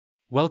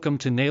Welcome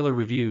to Nailer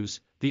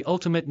Reviews, the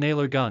ultimate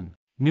nailer gun.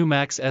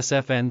 NuMax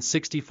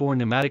SFN64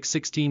 Pneumatic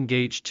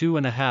 16-gauge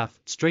 2.5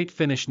 straight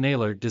finish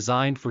nailer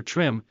designed for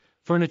trim,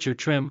 furniture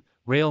trim,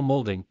 rail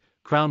molding,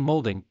 crown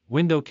molding,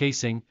 window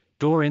casing,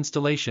 door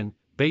installation,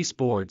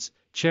 baseboards,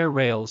 chair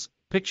rails,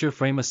 picture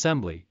frame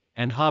assembly,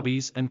 and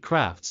hobbies and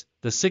crafts.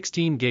 The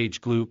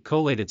 16-gauge glue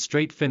collated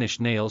straight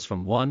finish nails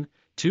from 1,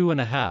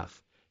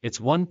 2.5. Its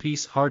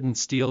one-piece hardened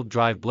steel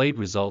drive blade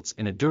results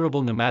in a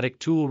durable pneumatic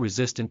tool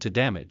resistant to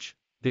damage.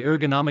 The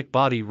ergonomic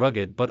body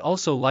rugged but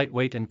also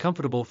lightweight and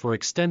comfortable for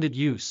extended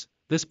use.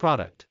 This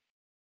product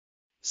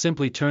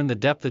simply turn the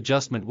depth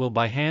adjustment wheel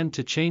by hand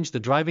to change the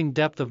driving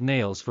depth of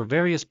nails for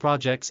various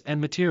projects and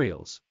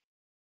materials.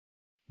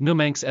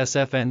 Numanx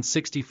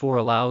SFN64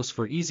 allows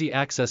for easy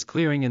access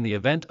clearing in the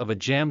event of a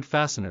jammed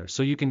fastener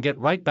so you can get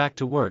right back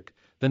to work.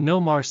 The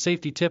NuMax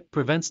safety tip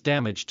prevents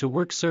damage to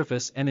work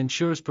surface and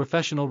ensures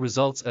professional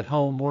results at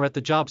home or at the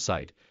job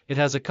site. It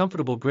has a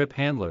comfortable grip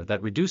handler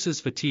that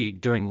reduces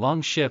fatigue during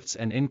long shifts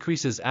and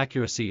increases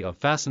accuracy of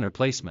fastener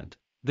placement.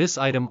 This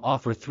item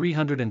offers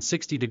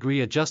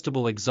 360-degree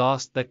adjustable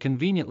exhaust that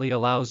conveniently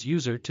allows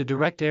user to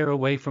direct air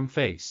away from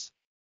face.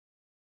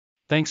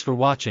 Thanks for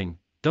watching.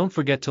 Don't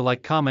forget to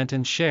like, comment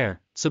and share.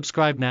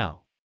 Subscribe now.